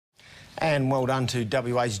And well done to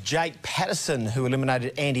WA's Jake Patterson, who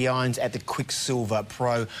eliminated Andy Irons at the Quicksilver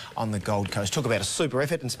Pro on the Gold Coast. Talk about a super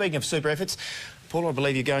effort. And speaking of super efforts, Paula, I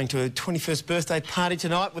believe you're going to a 21st birthday party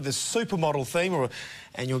tonight with a supermodel theme,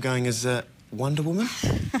 and you're going as Wonder Woman?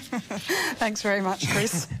 Thanks very much,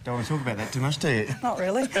 Chris. Don't want to talk about that too much, do you? Not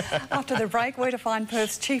really. After the break, where to find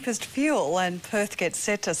Perth's cheapest fuel, and Perth gets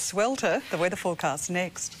set to swelter. The weather forecast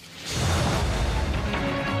next.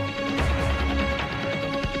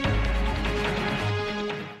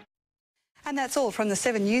 And that's all from the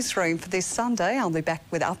 7 newsroom for this Sunday. I'll be back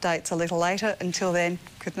with updates a little later. Until then,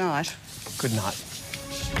 good night. Good night.